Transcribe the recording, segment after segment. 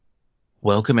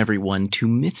Welcome, everyone, to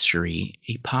Mythstery,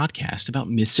 a podcast about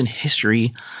myths and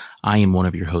history. I am one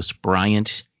of your hosts,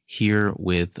 Bryant, here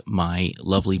with my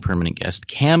lovely permanent guest,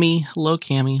 Cami. Hello,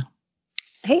 Cami.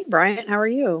 Hey, Bryant. How are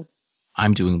you?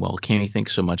 I'm doing well. Cami,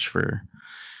 thanks so much for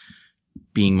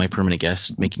being my permanent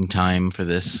guest, making time for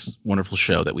this wonderful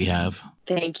show that we have.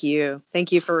 Thank you.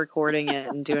 Thank you for recording it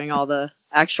and doing all the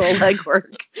actual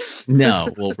legwork.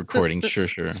 No, well, recording, sure.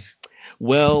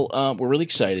 Well, we're really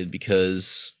excited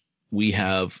because we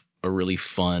have a really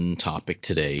fun topic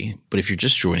today. But if you're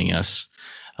just joining us,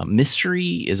 Mythstery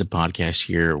is a podcast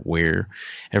here where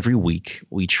every week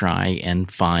we try and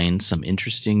find some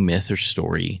interesting myth or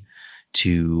story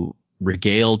to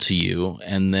regale to you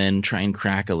and then try and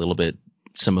crack a little bit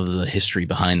some of the history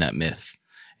behind that myth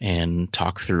and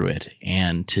talk through it.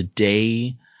 And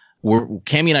today,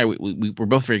 Cami and I, we're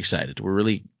both very excited. We're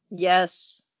really...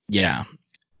 Yes. Yeah.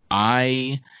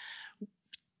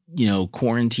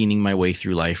 Quarantining my way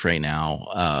through life right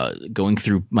now, going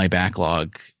through my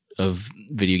backlog of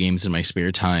video games in my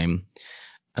spare time,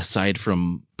 aside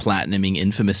from platinuming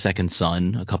Infamous Second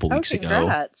Son a couple weeks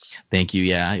congrats. ago. Thank you.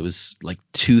 Yeah, it was like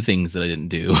two things that I didn't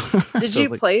do. Did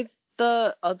you play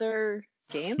the other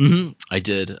game? Mm-hmm. I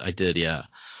did. Yeah.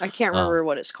 I can't remember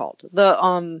what it's called. The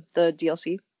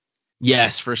DLC.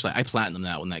 Yes, first I platinumed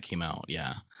that when that came out.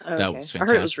 Yeah, that was fantastic. I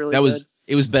heard it was really good.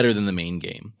 It was better than the main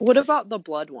game. What about the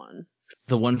Blood one?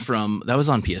 The one that was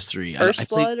on PS3. First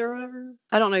Blood or whatever.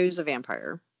 I don't know. He was a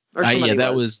vampire. Or somebody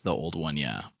that was the old one.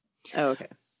 Yeah. Oh, okay.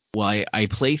 Well, I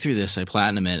play through this, I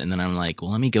platinum it, and then I'm like,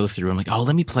 well, let me go through. I'm like,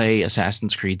 let me play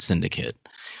Assassin's Creed Syndicate,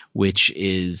 which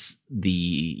is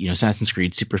the Assassin's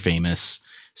Creed, super famous,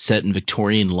 set in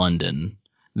Victorian London.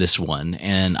 This one,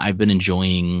 and I've been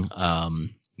enjoying.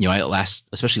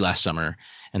 Especially last summer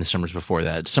and the summers before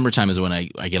that. Summertime is when I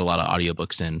get a lot of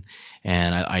audiobooks in,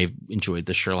 and I enjoyed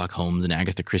the Sherlock Holmes and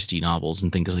Agatha Christie novels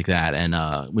and things like that,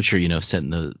 and which are set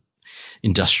in the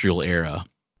industrial era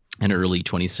and early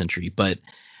 20th century. But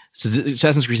so the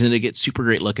Assassin's Creed Syndicate, super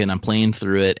great looking. I'm playing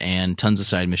through it, and tons of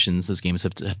side missions. Those games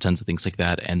have tons of things like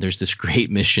that. And there's this great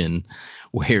mission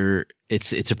where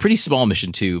it's a pretty small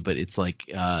mission too, but it's like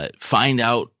find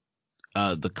out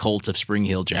the cult of Spring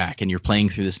Hill Jack, and you're playing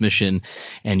through this mission,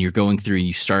 and you're going through, and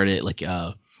you start it like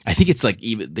I think it's like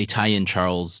even they tie in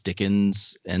Charles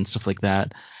Dickens and stuff like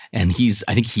that, and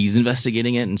I think he's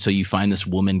investigating it, and so you find this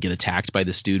woman get attacked by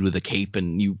this dude with a cape,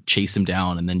 and you chase him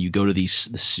down, and then you go to the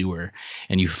sewer,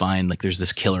 and you find like there's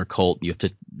this killer cult. You have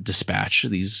to dispatch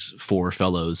these four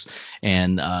fellows,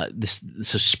 and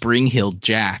so Spring Hill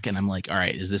Jack, and I'm like, all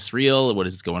right, is this real? What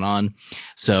is going on?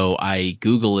 So I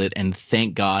Google it, and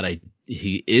thank God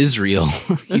he is real.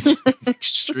 He's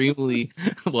extremely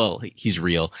well. He's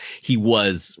real. He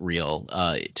was real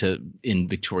in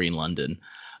Victorian London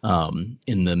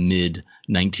in the mid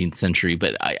 19th century.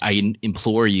 But I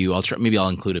implore you, maybe I'll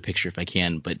include a picture if I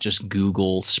can, but just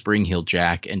Google Spring Hill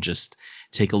Jack and just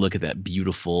take a look at that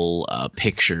beautiful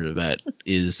picture that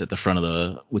is at the front of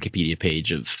the Wikipedia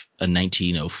page of a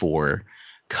 1904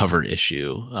 cover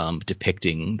issue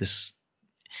depicting this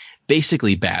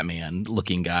basically Batman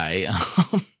looking guy.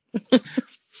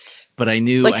 But I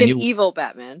knew evil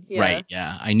Batman. Yeah. Right.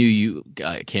 Yeah. I knew you,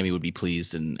 Cami, would be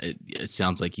pleased. And it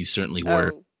sounds like you certainly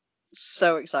were. Oh,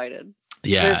 so excited.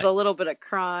 Yeah. There's a little bit of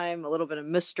crime, a little bit of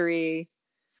mystery.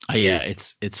 Yeah.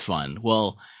 It's fun.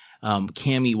 Well,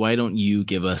 Cami, why don't you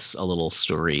give us a little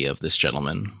story of this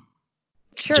gentleman?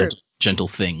 Sure. Gentle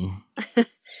thing.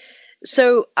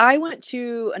 So I went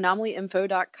to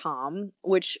anomalyinfo.com,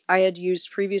 which I had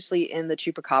used previously in the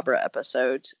Chupacabra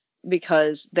episode,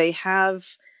 because they have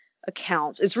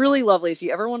accounts. It's really lovely if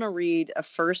you ever want to read a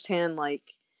firsthand, like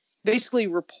basically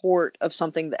report of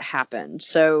something that happened.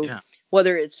 So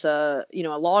whether it's a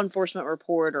law enforcement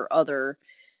report or other,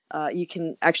 you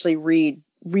can actually read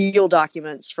real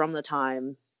documents from the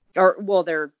time, or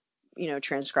they're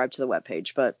transcribed to the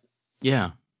webpage, but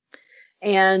yeah.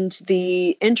 And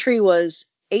the entry was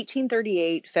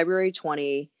 1838, February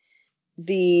 20,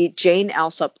 the Jane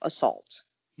Alsop assault.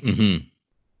 Mm-hmm.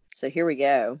 So here we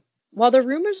go. While the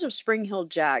rumors of Spring Hill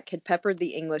Jack had peppered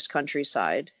the English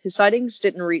countryside, his sightings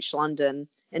didn't reach London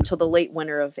until the late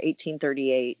winter of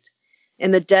 1838. In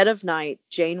the dead of night,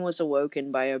 Jane was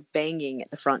awoken by a banging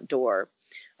at the front door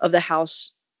of the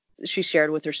house she shared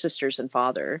with her sisters and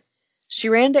father. She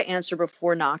ran to answer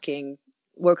before knocking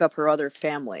woke up her other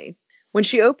family. When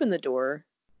she opened the door,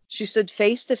 she stood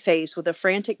face to face with a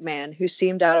frantic man who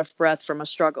seemed out of breath from a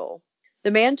struggle.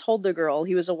 The man told the girl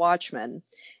he was a watchman,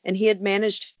 and he had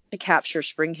managed to capture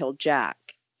Spring Hill Jack.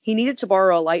 He needed to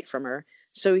borrow a light from her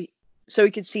so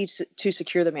he could see to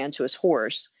secure the man to his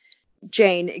horse.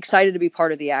 Jane, excited to be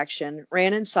part of the action,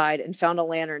 ran inside and found a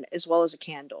lantern as well as a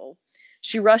candle.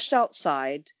 She rushed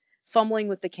outside, fumbling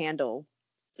with the candle.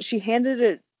 She handed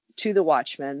it to the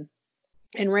watchman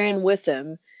and ran with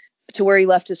him to where he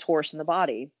left his horse and the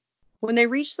body. When they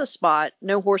reached the spot,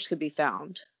 no horse could be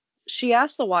found. She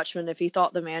asked the watchman if he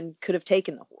thought the man could have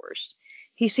taken the horse.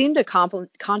 He seemed to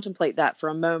contemplate that for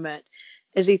a moment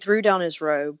as he threw down his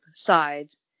robe, sighed,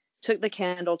 took the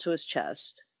candle to his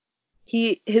chest.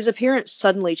 His appearance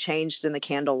suddenly changed in the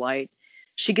candlelight.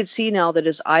 She could see now that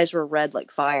his eyes were red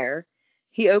like fire.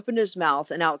 He opened his mouth,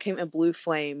 and out came a blue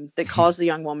flame that caused the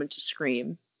young woman to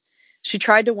scream. She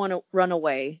tried to run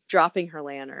away, dropping her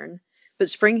lantern, but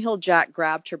Spring-Heeled Jack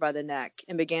grabbed her by the neck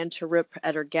and began to rip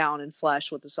at her gown and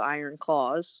flesh with his iron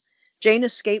claws. Jane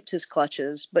escaped his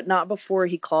clutches, but not before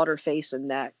he clawed her face and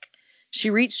neck. She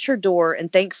reached her door,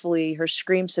 and thankfully her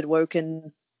screams had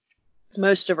woken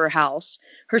most of her house.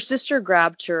 Her sister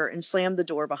grabbed her and slammed the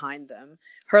door behind them.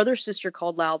 Her other sister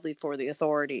called loudly for the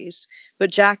authorities,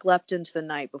 but Jack leapt into the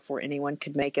night before anyone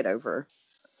could make it over.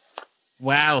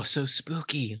 Wow, so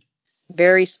spooky.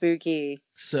 Very spooky.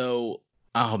 So,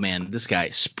 oh man, this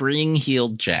guy,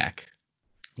 Spring-Heeled Jack.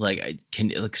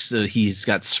 So he's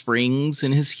got springs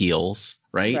in his heels,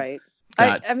 right? Right.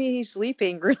 I mean, he's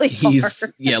leaping really hard.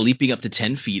 Leaping up to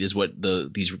 10 feet is what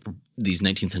these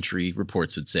 19th century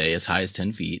reports would say, as high as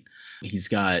 10 feet.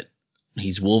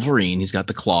 He's Wolverine. He's got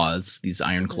the claws, these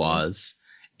iron claws,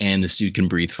 and this dude can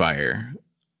breathe fire.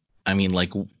 I mean,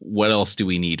 like, what else do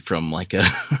we need from like a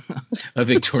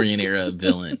Victorian era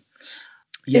villain?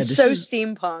 Yeah, it's so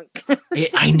steampunk.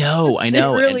 I know. It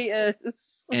really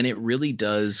is. And it really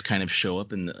does kind of show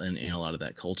up in a lot of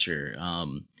that culture.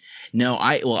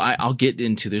 I'll get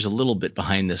into, there's a little bit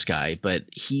behind this guy, but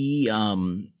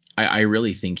I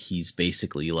really think he's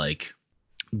basically like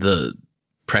the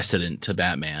precedent to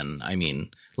Batman. I mean,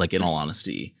 like, in all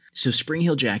honesty. So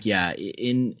Spring-Heeled Jack,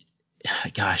 19th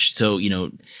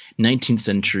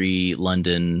century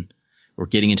London, we're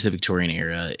getting into the Victorian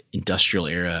era, industrial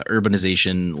era,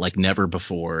 urbanization like never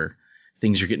before.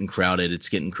 Things are getting crowded. It's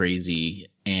getting crazy.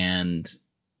 And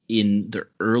in the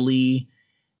early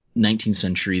 19th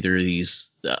century, there are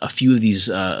a few of these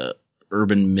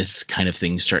urban myth kind of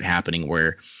things start happening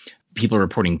where people are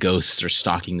reporting ghosts or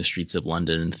stalking the streets of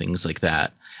London and things like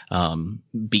that,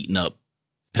 beating up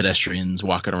pedestrians,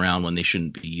 walking around when they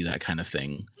shouldn't be, that kind of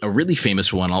thing. A really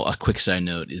famous one, a quick side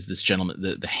note, is this gentleman,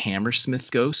 the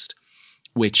Hammersmith ghost,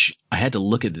 which I had to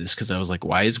look at this because I was like,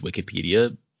 why is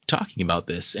Wikipedia talking about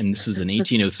this? And this was an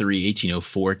 1803,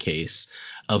 1804 case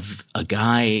of a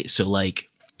guy. So like,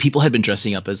 people had been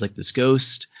dressing up as like this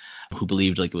ghost who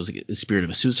believed like it was like the spirit of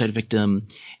a suicide victim.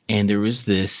 And there was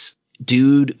this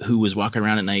dude who was walking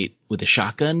around at night with a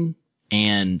shotgun,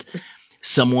 and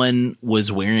someone was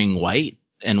wearing white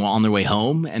and on their way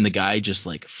home, and the guy just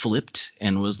like flipped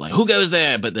and was like, who goes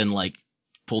there? But then like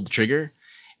pulled the trigger,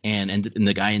 and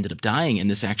the guy ended up dying. And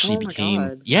this actually became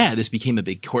a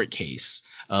big court case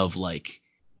of like,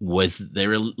 was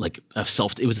there like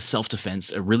it was a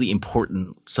self-defense, a really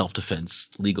important self-defense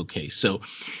legal case. So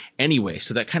anyway,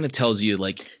 so that kind of tells you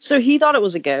like, so he thought it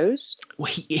was a ghost.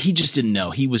 Well, he just didn't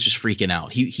know. He was just freaking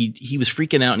out. He was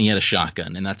freaking out, and he had a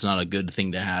shotgun, and that's not a good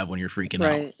thing to have when you're freaking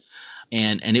out.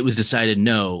 And it was decided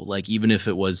no, like, even if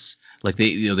it was like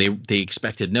they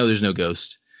expected, no, there's no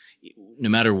ghost. No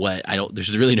matter what,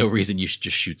 there's really no reason you should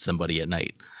just shoot somebody at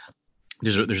night.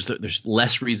 There's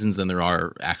less reasons than there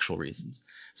are actual reasons.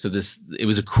 So it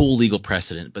was a cool legal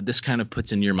precedent, but this kind of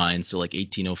puts in your mind. So like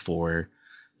 1804,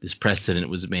 this precedent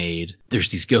was made.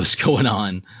 There's these ghosts going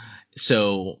on.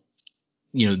 So,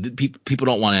 people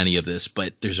don't want any of this,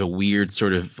 but there's a weird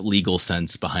sort of legal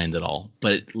sense behind it all.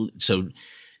 So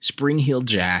Spring-Heeled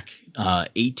Jack, the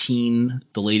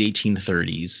late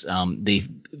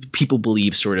 1830s, people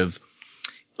believe sort of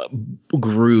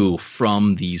grew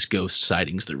from these ghost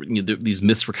sightings. These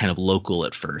myths were kind of local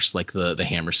at first, like the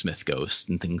Hammersmith ghost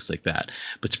and things like that.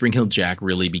 But Spring-Heeled Jack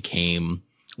really became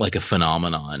like a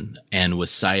phenomenon and was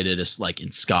cited as like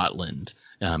in Scotland,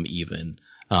 even.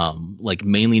 Like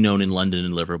mainly known in London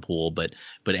and Liverpool, but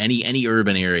any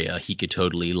urban area he could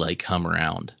totally like come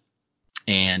around.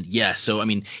 And yeah, so I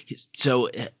mean,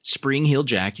 Spring-Heeled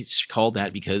Jack, it's called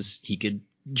that because he could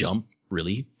jump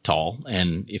really tall,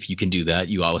 and if you can do that,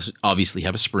 you obviously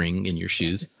have a spring in your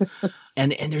shoes.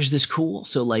 and there's this cool,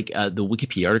 so like the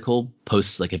Wikipedia article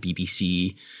posts like a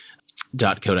bbc.co.uk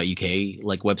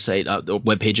like website,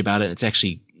 webpage about it. It's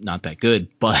actually not that good,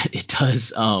 but it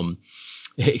does.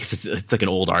 It's like an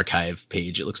old archive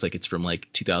page. It looks like it's from like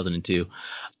 2002.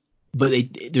 But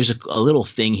there's a little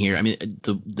thing here. I mean,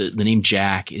 the name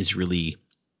Jack is really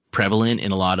prevalent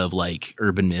in a lot of like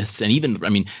urban myths. And even, I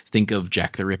mean, think of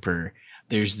Jack the Ripper.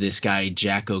 There's this guy,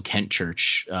 Jack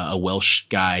O'Kenchurch, a Welsh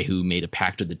guy who made a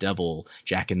pact with the devil,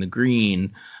 Jack in the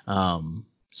Green.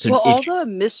 So well, all the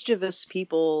mischievous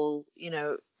people,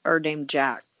 are named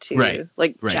Jack too. Right,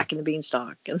 like right. Jack and the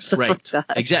Beanstalk and stuff right. like that.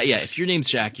 Exactly. Yeah. If your name's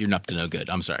Jack, you're up to no good.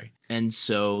 I'm sorry. And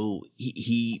so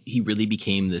he really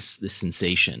became this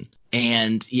sensation.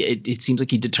 And it seems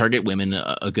like he did target women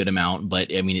a good amount,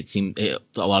 but I mean, a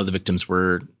lot of the victims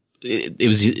were.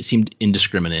 It seemed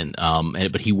indiscriminate.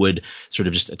 But he would sort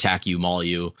of just attack you, maul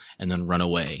you, and then run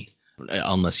away,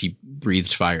 unless he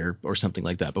breathed fire or something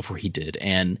like that before he did.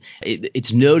 And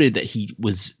it's noted that he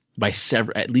was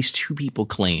at least two people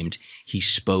claimed he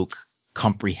spoke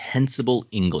comprehensible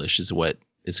English, is what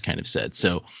is kind of said.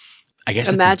 So I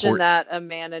guess imagine that a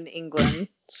man in England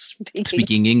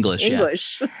speaking English.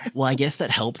 English. Yeah. Well, I guess that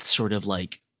helped sort of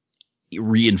like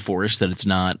reinforce that it's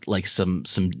not like some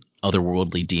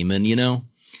otherworldly demon,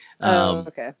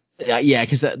 Okay. Yeah,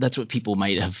 because that's what people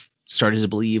might have started to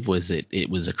believe, was it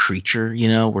was a creature.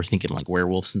 We're thinking like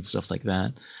werewolves and stuff like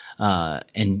that.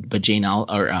 But Jane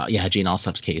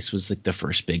Alsop's case was like the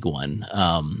first big one,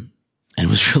 and it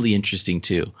was really interesting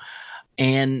too.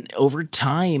 And over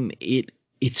time,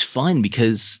 it's fun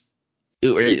because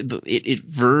it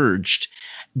verged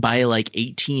by like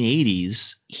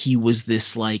 1880s. He was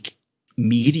this like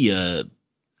media,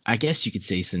 I guess you could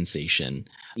say, sensation.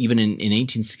 Even in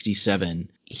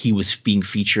 1867, he was being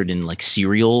featured in like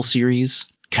serial series,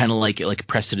 kind of like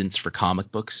precedents for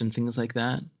comic books and things like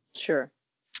that. Sure.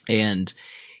 And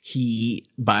he,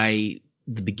 by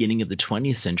the beginning of the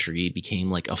 20th century,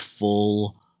 became like a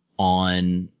full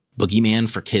on boogeyman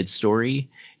for kids story.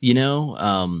 You'd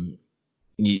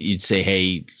say,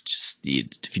 hey,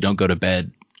 if you don't go to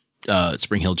bed,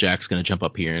 Spring Hill Jack's going to jump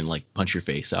up here and like punch your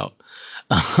face out.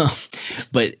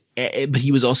 But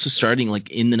he was also starting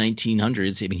like in the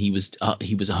 1900s. I mean, he was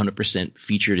 100%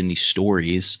 featured in these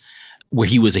stories where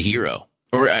he was a hero,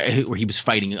 or where he was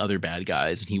fighting other bad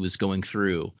guys, and he was going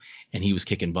through and he was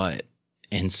kicking butt.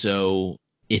 And so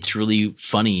it's really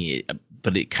funny,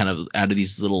 but it kind of, out of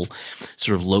these little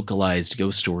sort of localized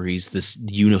ghost stories, this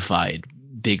unified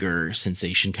bigger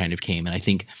sensation kind of came. And I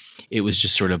think it was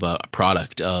just sort of a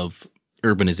product of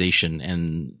urbanization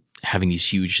and having these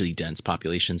hugely dense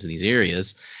populations in these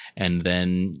areas. And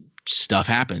then stuff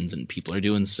happens and people are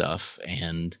doing stuff.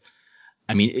 And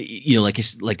I mean, in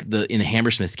the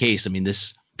Hammersmith case, I mean,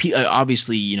 this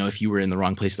obviously, if you were in the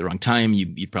wrong place at the wrong time,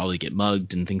 you'd probably get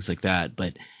mugged and things like that.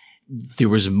 But there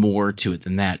was more to it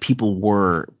than that. People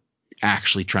were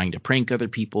actually trying to prank other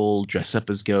people, dress up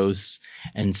as ghosts.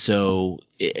 And so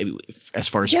as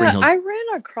far as Spring Hill, I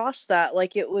ran across that.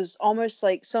 Like, it was almost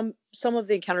like some of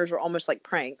the encounters were almost like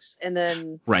pranks, and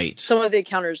then some of the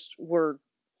encounters were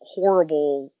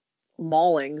horrible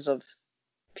maulings of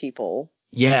people.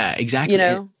 Yeah, exactly.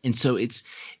 And so it's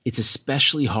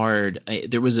especially hard.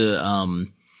 There was the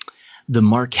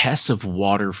Marquess of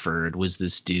Waterford was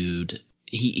this dude.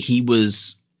 He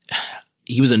was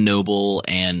a noble,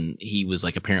 and he was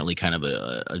like apparently kind of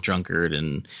a drunkard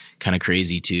and kind of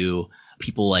crazy too.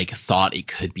 People like thought it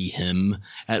could be him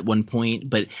at one point,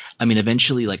 but I mean,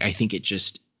 eventually, like, I think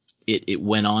it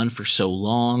went on for so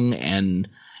long. And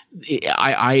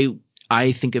I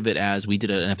think of it as, we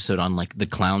did an episode on like the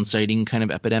clown sighting kind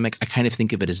of epidemic. I kind of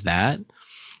think of it as that,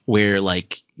 where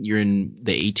like you're in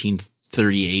the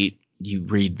 1838, you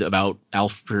read about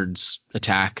Alfred's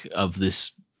attack of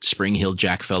this Spring Hill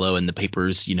Jack fellow, and the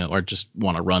papers, are just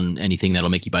want to run anything that'll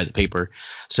make you buy the paper.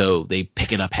 So they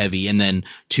pick it up heavy. And then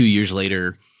 2 years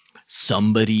later,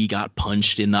 somebody got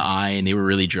punched in the eye, and they were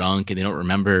really drunk and they don't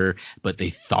remember, but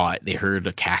they thought they heard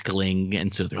a cackling.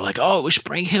 And so they're like, oh, it was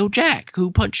Spring Hill Jack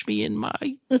who punched me in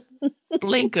my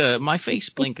blinker, my face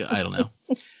blinker. I don't know.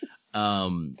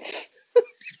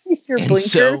 Your and blinker?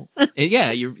 So,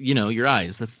 yeah, your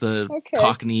eyes. That's the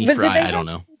Cockney for eye. I don't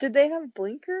know. Did they have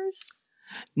blinkers?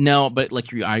 No, but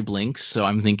like your eye blinks, so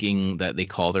I'm thinking that they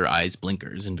call their eyes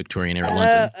blinkers in Victorian era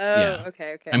London. Yeah.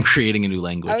 Okay. I'm creating a new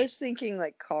language. I was thinking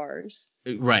like cars.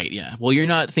 Right, yeah. Well, you're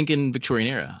not thinking Victorian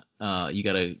era. You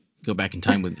got to go back in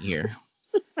time with me here.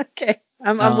 Okay,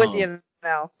 I'm with you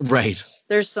now. Right.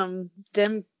 There's some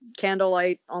dim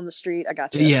candlelight on the street. I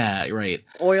got you. Yeah, right.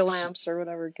 Oil lamps or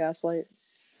whatever, gaslight.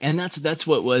 And that's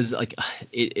what was like.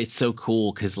 It's so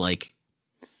cool because like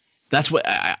that's what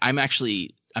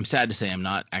I'm sad to say I'm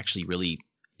not actually really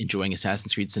enjoying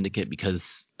Assassin's Creed Syndicate,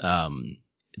 because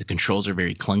the controls are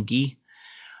very clunky,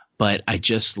 but I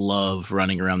just love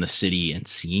running around the city and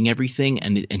seeing everything,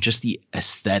 and just the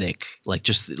aesthetic, like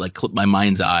just like my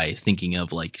mind's eye thinking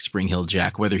of like Spring Hill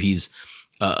Jack, whether he's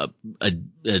a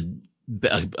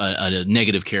a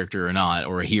negative character or not,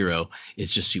 or a hero,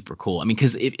 is just super cool. I mean,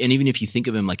 because and even if you think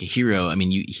of him like a hero, I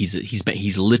mean,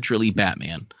 he's literally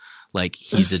Batman. Like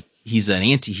he's an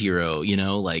anti-hero,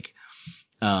 like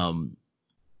and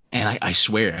I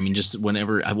swear, I mean, just when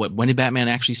did Batman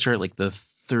actually start? Like the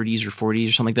 30s or 40s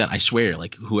or something like that. I swear,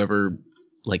 like whoever,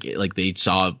 like they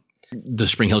saw the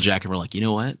Spring Hill Jack and were like, you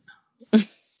know what?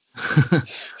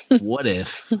 What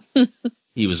if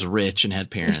he was rich and had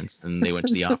parents and they went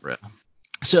to the opera?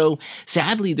 So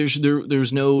sadly,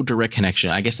 there's no direct connection.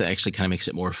 I guess that actually kind of makes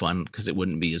it more fun because it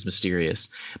wouldn't be as mysterious.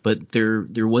 But there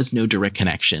was no direct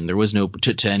connection. There was no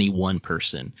to any one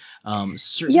person.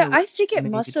 Yeah, I think it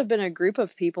must have been a group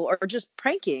of people, or just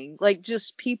pranking, like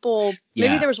just people. Yeah.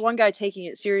 Maybe there was one guy taking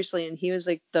it seriously, and he was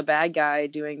like the bad guy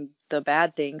doing the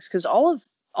bad things. Because all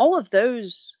of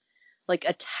those like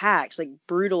attacks, like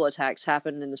brutal attacks,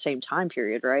 happened in the same time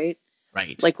period, right?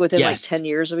 Right. Like within Yes. like 10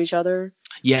 years of each other.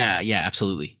 Yeah,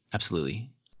 absolutely.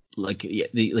 Like yeah,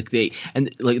 there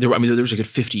was like a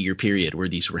 50-year period where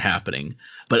these were happening.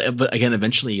 But again,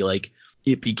 eventually like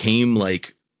it became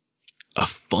like a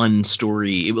fun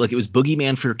story. It was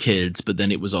Boogeyman for kids, but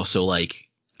then it was also like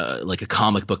a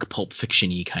comic book Pulp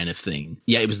Fiction-y kind of thing.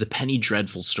 Yeah, it was the Penny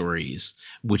Dreadful stories,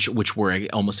 which were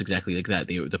almost exactly like that.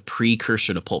 The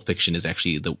precursor to Pulp Fiction is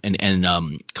actually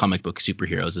comic book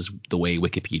superheroes is the way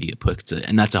Wikipedia puts it,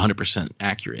 and that's 100%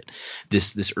 accurate.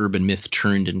 This urban myth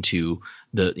turned into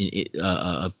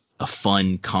a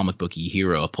fun comic booky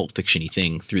hero, a Pulp Fiction-y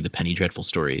thing through the Penny Dreadful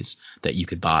stories that you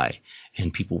could buy,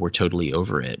 and people were totally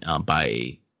over it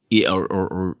by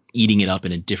or eating it up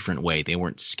in a different way. They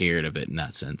weren't scared of it in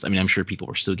that sense. I mean, I'm sure people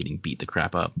were still getting beat the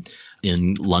crap up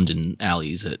in London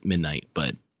alleys at midnight,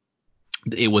 but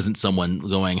it wasn't someone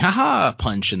going, haha,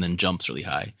 punch, and then jumps really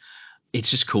high.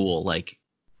 It's just cool. Like,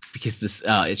 because this,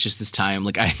 it's just this time,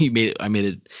 like I made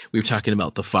it, we were talking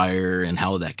about the fire and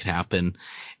how that could happen.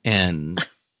 And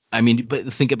I mean, but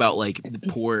think about like the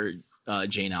poor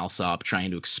Jane Alsop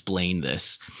trying to explain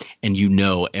this, and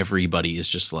everybody is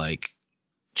just like,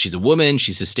 she's a woman,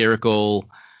 she's hysterical,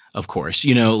 of course,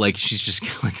 like she's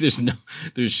just like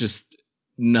there's just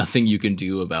nothing you can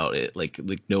do about it. Like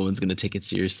no one's gonna take it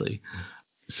seriously.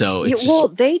 So it's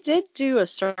they did do a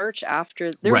search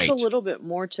after. There was a little bit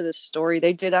more to this story.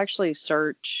 They did actually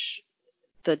search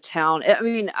the town. I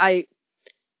mean,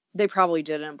 they probably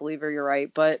didn't believe her. You're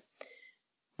right, but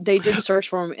they did search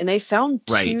for him, and they found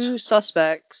two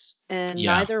suspects, and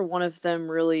neither one of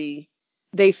them really.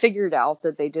 They figured out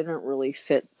that they didn't really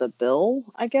fit the bill,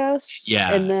 I guess.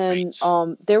 Yeah. And then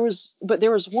there was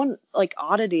one like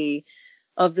oddity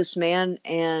of this man,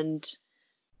 and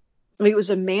I mean, it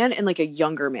was a man and like a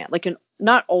younger man, like an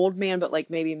not old man, but like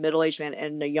maybe middle-aged man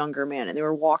and a younger man, and they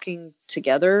were walking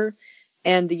together,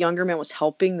 and the younger man was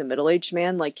helping the middle-aged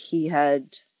man, like he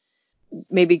had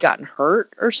maybe gotten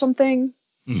hurt or something.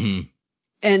 Mm-hmm.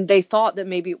 And they thought that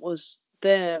maybe it was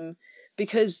them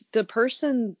because the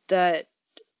person that,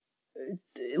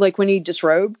 like when he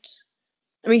disrobed,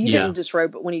 I mean, he didn't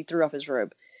disrobe, but when he threw off his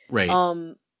robe, right?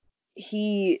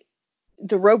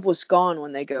 The robe was gone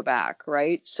when they go back,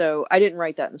 right? So I didn't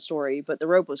write that in the story, but the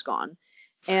robe was gone,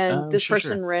 and this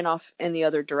person ran off in the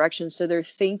other direction. So they're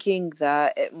thinking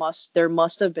that there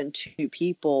must have been two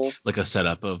people, like a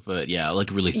setup of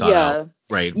like really thought out,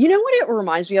 right? You know what it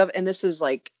reminds me of, and this is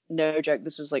like no joke,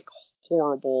 this is like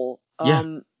horrible.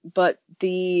 But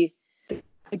the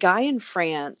guy in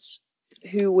France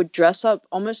who would dress up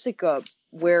almost like a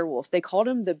werewolf, they called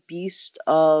him the Beast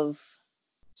of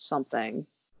something,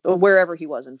 wherever he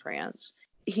was in France.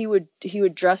 He would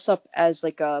dress up as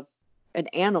like an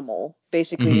animal,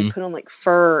 basically. He'd put on like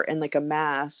fur and like a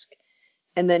mask,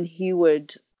 and then he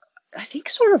would, I think,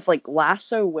 sort of like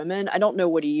lasso women. I don't know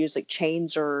what he used, like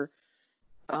chains or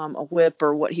a whip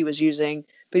or what he was using,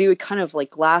 but he would kind of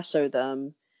like lasso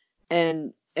them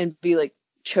and be like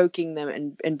choking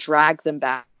them and drag them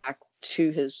back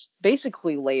to his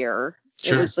basically lair.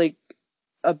 Sure. It was like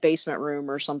a basement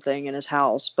room or something in his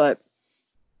house, but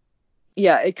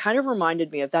yeah, it kind of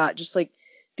reminded me of that, just like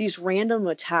these random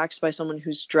attacks by someone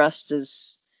who's dressed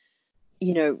as,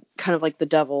 kind of like the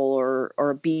devil or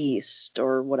a beast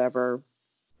or whatever.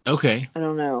 Okay. I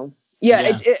don't know.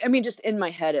 Yeah. I mean, just in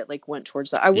my head, it like went towards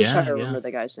that. I wish I remember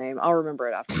the guy's name. I'll remember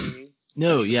it after we.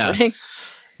 No,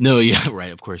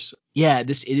 right, of course. Yeah, it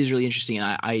is really interesting.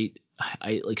 I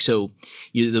like, so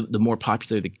the more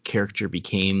popular the character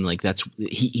became, like that's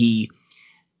he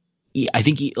I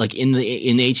think he, like in the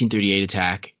 1838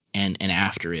 attack and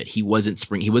after it, he wasn't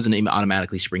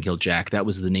automatically Spring Hill Jack. That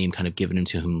was the name kind of given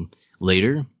to him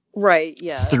later. Right,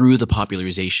 yeah. Through the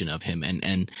popularization of him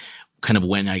and kind of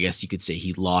when, I guess you could say,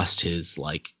 he lost his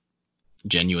like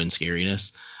genuine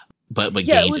scariness, but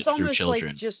Yeah, it gained was it through almost like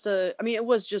children. just it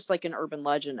was just like an urban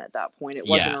legend at that point. It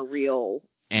wasn't Yeah. a real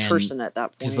And person at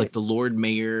that because point. like the Lord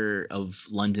Mayor of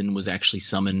London was actually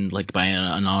summoned like by an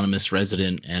anonymous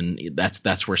resident, and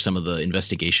that's where some of the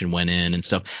investigation went in and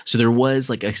stuff. So there was,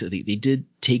 like I said, they did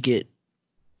take it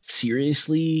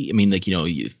seriously. I mean, like,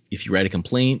 if you write a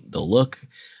complaint, they'll look,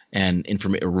 and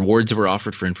rewards were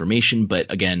offered for information,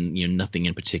 but again, nothing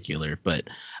in particular. But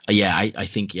yeah, I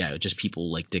think, yeah, just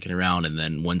people like dicking around, and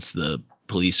then once the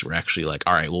police were actually like,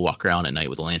 all right, we'll walk around at night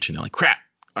with a lantern, they're like, crap,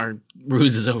 our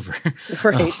ruse is over.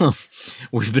 Right.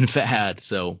 We've been had.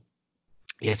 So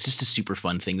yeah, it's just a super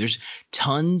fun thing. There's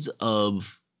tons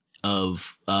of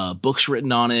books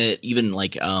written on it, even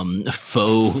like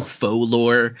faux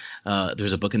lore.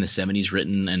 There's a book in the 70s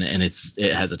written, and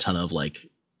it has a ton of like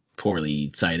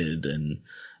poorly cited and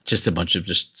just a bunch of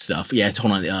just stuff. Yeah,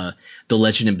 hold on. The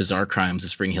Legend and Bizarre Crimes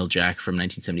of Spring Hill Jack from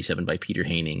 1977 by Peter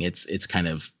Haining. It's kind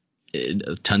of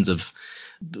tons of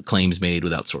claims made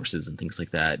without sources and things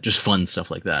like that. Just fun stuff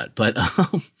like that. But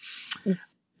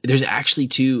there's actually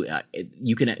two.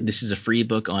 This is a free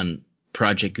book on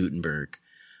Project Gutenberg,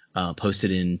 posted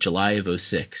in July of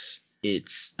 2006.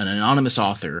 It's an anonymous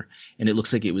author, and it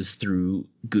looks like it was through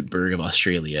Gutenberg of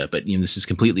Australia. But this is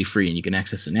completely free, and you can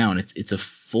access it now. And it's a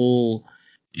full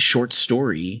short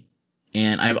story.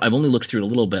 And I've only looked through it a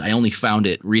little bit. I only found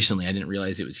it recently. I didn't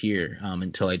realize it was here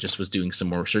until I just was doing some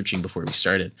more searching before we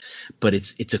started. But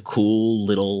it's a cool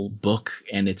little book,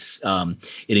 and it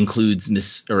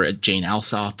includes Jane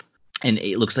Alsop, and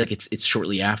it looks like it's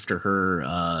shortly after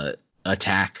her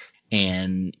attack,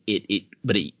 and it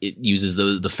uses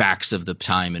the facts of the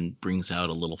time and brings out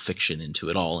a little fiction into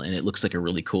it all, and it looks like a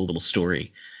really cool little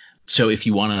story. So if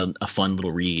you want a fun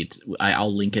little read,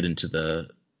 I'll link it into the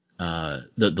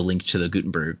link to the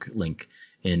Gutenberg link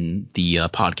in the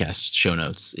podcast show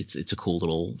notes. It's a cool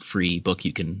little free book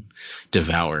you can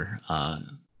devour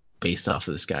based off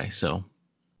of this guy. So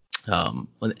and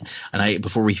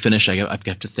before we finish, I've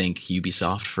got to thank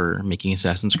Ubisoft for making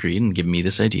Assassin's Creed and giving me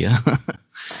this idea.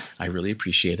 I really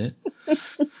appreciate it.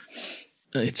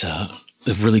 It's a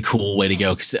really cool way to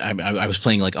go, because I was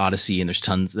playing like Odyssey, and there's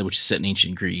tons which is set in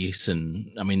ancient Greece,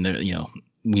 and I mean,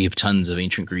 we have tons of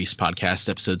ancient Greece podcast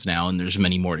episodes now, and there's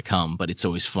many more to come, but it's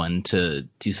always fun to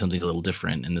do something a little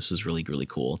different, and this was really, really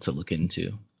cool to look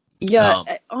into. Yeah,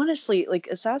 honestly, like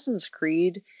Assassin's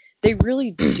Creed, they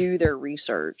really do their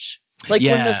research. Like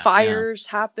when the fires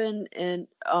happen in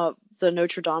the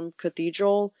Notre Dame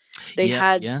Cathedral, they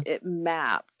had it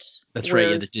mapped. That's right.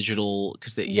 Yeah, the digital,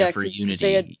 because for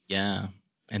Unity.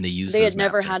 And they had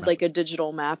never had like a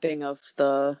digital mapping of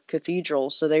the cathedral,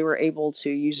 so they were able to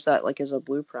use that like as a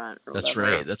blueprint. That's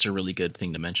right. That's a really good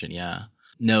thing to mention. Yeah.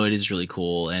 No, it is really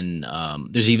cool. And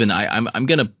there's even I'm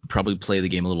gonna probably play the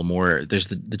game a little more. There's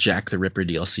the Jack the Ripper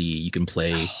DLC you can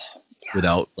play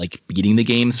without like beating the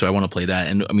game, so I want to play that.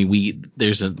 And I mean,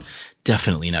 there's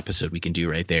definitely an episode we can do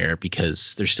right there,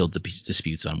 because there's still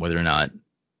disputes on whether or not,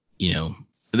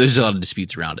 there's a lot of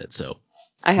disputes around it. So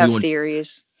I have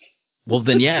theories. Well,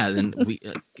 then,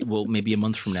 maybe a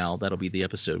month from now, that'll be the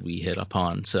episode we hit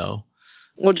upon. So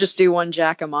we'll just do one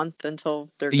Jack a month until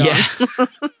they're done. Yeah,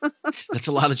 that's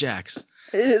a lot of Jacks.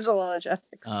 It is a lot of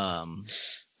Jacks.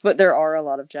 But there are a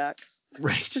lot of Jacks.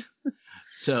 Right.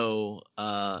 So,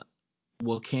 well,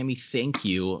 Cammie, thank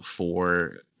you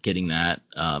for getting that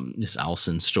Miss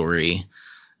Allison story.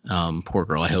 Poor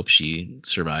girl. I hope she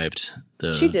survived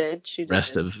she did.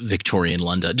 rest of Victorian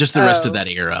London, just the rest of that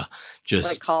era.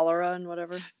 Just like cholera and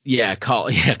whatever. Yeah,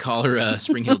 cholera,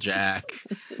 Spring Hill Jack,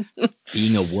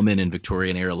 being a woman in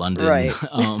Victorian era London, right?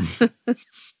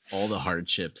 All the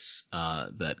hardships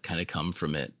that kind of come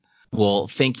from it. Well,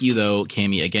 thank you though,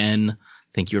 Cammie, again.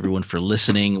 Thank you everyone for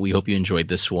listening. We hope you enjoyed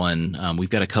this one. We've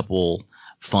got a couple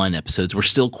fun episodes. We're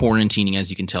still quarantining,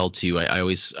 as you can tell too. I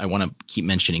want to keep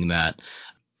mentioning that.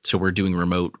 So we're doing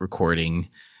remote recording.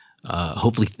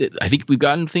 Hopefully, I think we've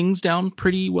gotten things down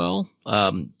pretty well.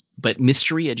 But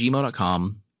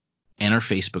mystery@gmail.com and our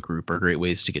Facebook group are great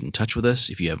ways to get in touch with us.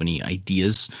 If you have any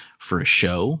ideas for a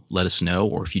show, let us know.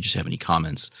 Or if you just have any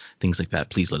comments, things like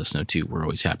that, please let us know too. We're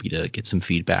always happy to get some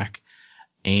feedback.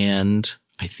 And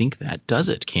I think that does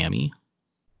it, Cammie.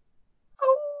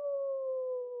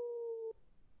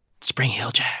 Spring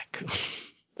Hill Jack.